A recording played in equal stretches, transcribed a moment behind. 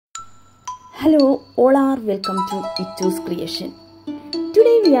Hello, all are welcome to Itu's Creation.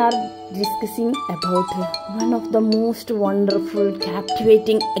 Today we are discussing about one of the most wonderful,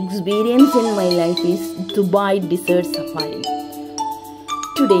 captivating experience in my life is Dubai Desert Safari.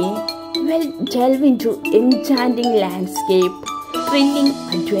 Today we'll delve into enchanting landscape, thrilling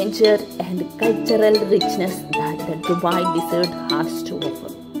adventure and cultural richness that the Dubai Desert has to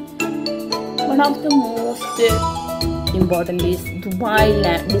offer. One of the most important is Dubai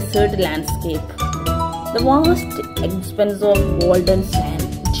desert landscape. The vast expanse of golden sand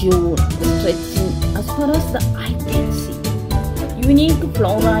dune stretching as far as the eye can see. Unique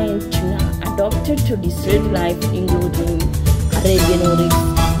flora and tuna adapted to desert life, including Arabian oryx,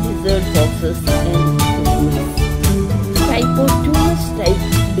 desert foxes, and kukus. Type of tourist-type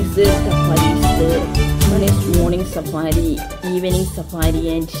desert safaris there. One is morning safari, evening safari,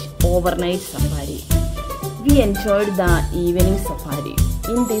 and overnight safari. We enjoyed the evening safari.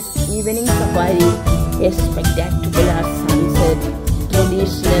 In this evening safari, a spectacular sunset,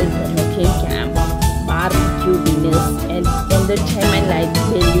 traditional Moroccan camp, barbecue dinners, and entertainment like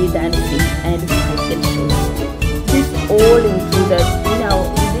belly dancing and cycle shows. This all included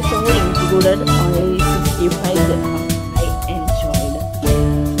only 65 dirham. I enjoyed.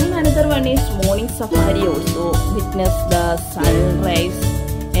 And another one is morning safari also. Witness the sunrise,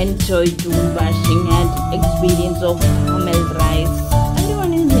 enjoy dune bashing and experience of camel rides.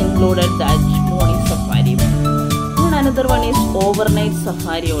 Everyone is included that morning safari. And another one is overnight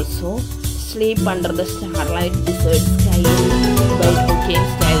safari also. Sleep under the starlight desert sky by Moroccan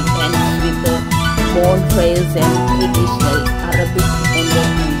style tents with bonfires and traditional Arabic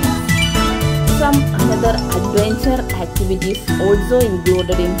entertainments. Some another adventure activities also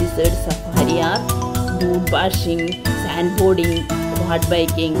included in desert safari are dune bashing, sandboarding, quad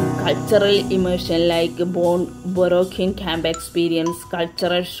biking, cultural immersion like Moroccan camp experience,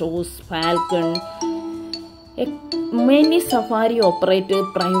 cultural shows, falcon. Many safari operators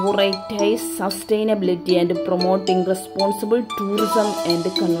prioritize sustainability and promoting responsible tourism and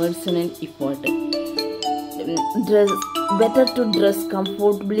conservation effort. Better to dress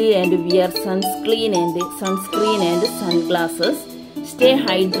comfortably and wear sunscreen and sunglasses. Stay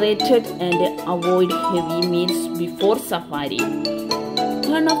hydrated and avoid heavy meals before safari.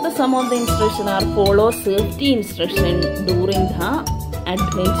 Some of the instructions are follow safety instruction during the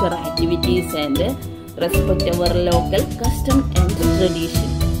adventure activities and respect our local custom and tradition.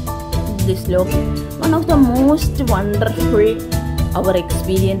 One of the most wonderful our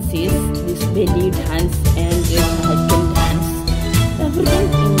experience is this belly dance and cycle dance. Everything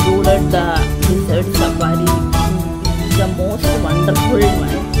included the desert safari is the most wonderful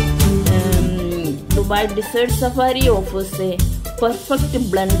one. Dubai Desert Safari offers a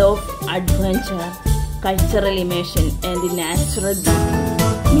perfect blend of adventure, cultural immersion, and natural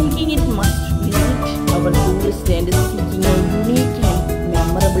beauty, making it must visit our tourists and seeking a unique and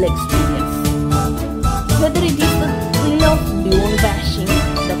memorable experience. Whether it is the thrill of dune bashing,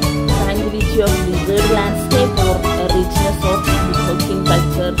 the tranquility of desert landscape, or a richness of Moroccan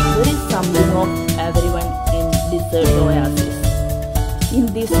culture, there is something of everyone in desert oasis. In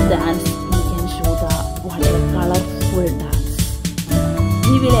this dance, we can show the colorful dance.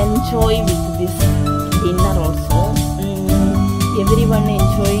 We will enjoy with this dinner also. Everyone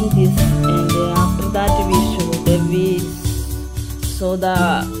enjoying this, and after that we saw the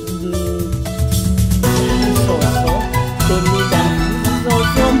dance also, belly dance. This is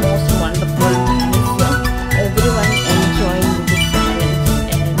also most wonderful dance. Everyone enjoying this dance,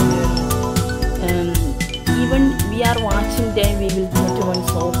 and even we are watching them. We will get one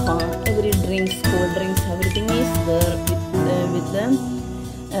sofa. Every drinks, cold drinks, everything is there with them.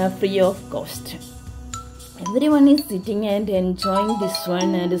 Free of cost. Everyone is sitting and enjoying this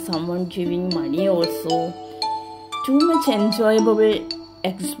one, and someone giving money also. Too much enjoyable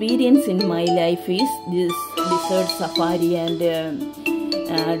experience in my life is this desert safari and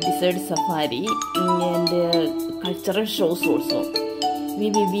cultural shows also. We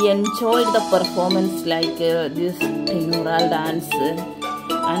enjoyed the performance like this Tenoral dance,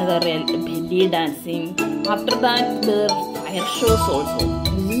 another belly dancing. After that, the fire shows also.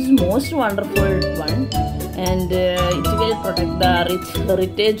 This is most wonderful one, and it will protect the rich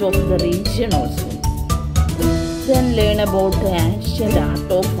heritage of the region also. Then learn about the ancient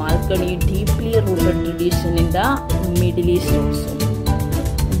art of falconry, deeply rooted tradition in the Middle East also.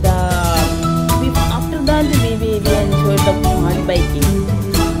 After that we enjoyed the quad biking.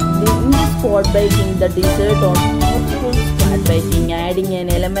 In this quad biking, the desert on powerful quad biking, adding an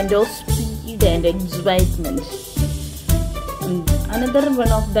element of speed and excitement. Another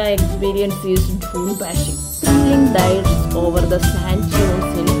one of the experience is dune bashing. Thrilling dives over the sand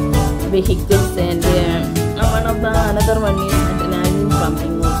dunes in vehicles, and one of the another one is adrenaline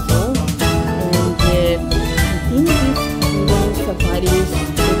pumping also. And I think this evening safari is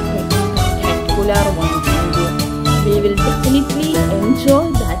spectacular one, and we will definitely enjoy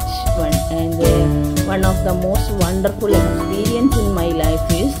that one. And one of the most wonderful experience in my life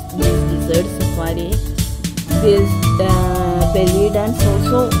is this desert safari. This belly dance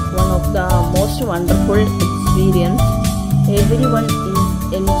also one of the most wonderful experience. Everyone is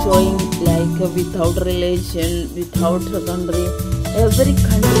enjoying like without religion, without country. Every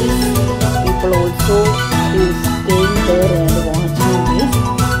country people also is staying there and watching this.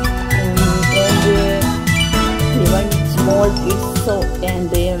 And even small kids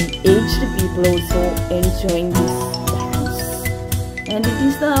and aged people also enjoying this dance. And it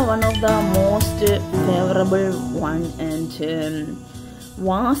is the one of the most favorable one, and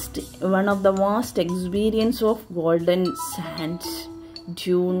one of the vast experience of golden sand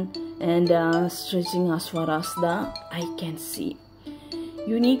dune, and stretching as far as the eye can see.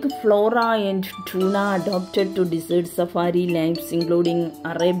 Unique flora and fauna adapted to desert safari lives, including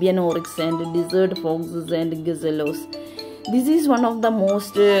Arabian oryx and desert foxes and gazelles. This is one of the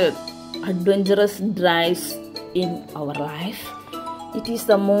most adventurous drives in our life. It is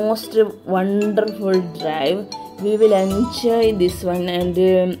the most wonderful drive. We will enjoy this one, and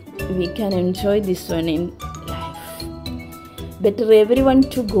we can enjoy this one in life. Better everyone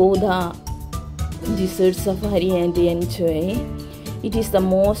to go the desert safari and enjoy. It is the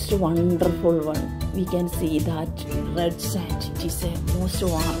most wonderful one. We can see that red sand. It is a most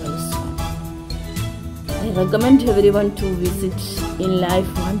marvelous one. I recommend everyone to visit in life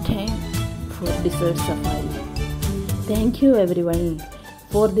one time for desert safari. Thank you everyone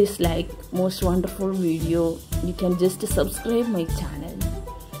for this most wonderful video. You can just subscribe my channel,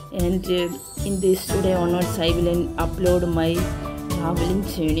 and in this today onwards I will upload my traveling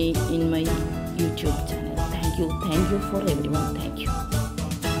journey in my YouTube channel. Thank you for everyone. Thank you.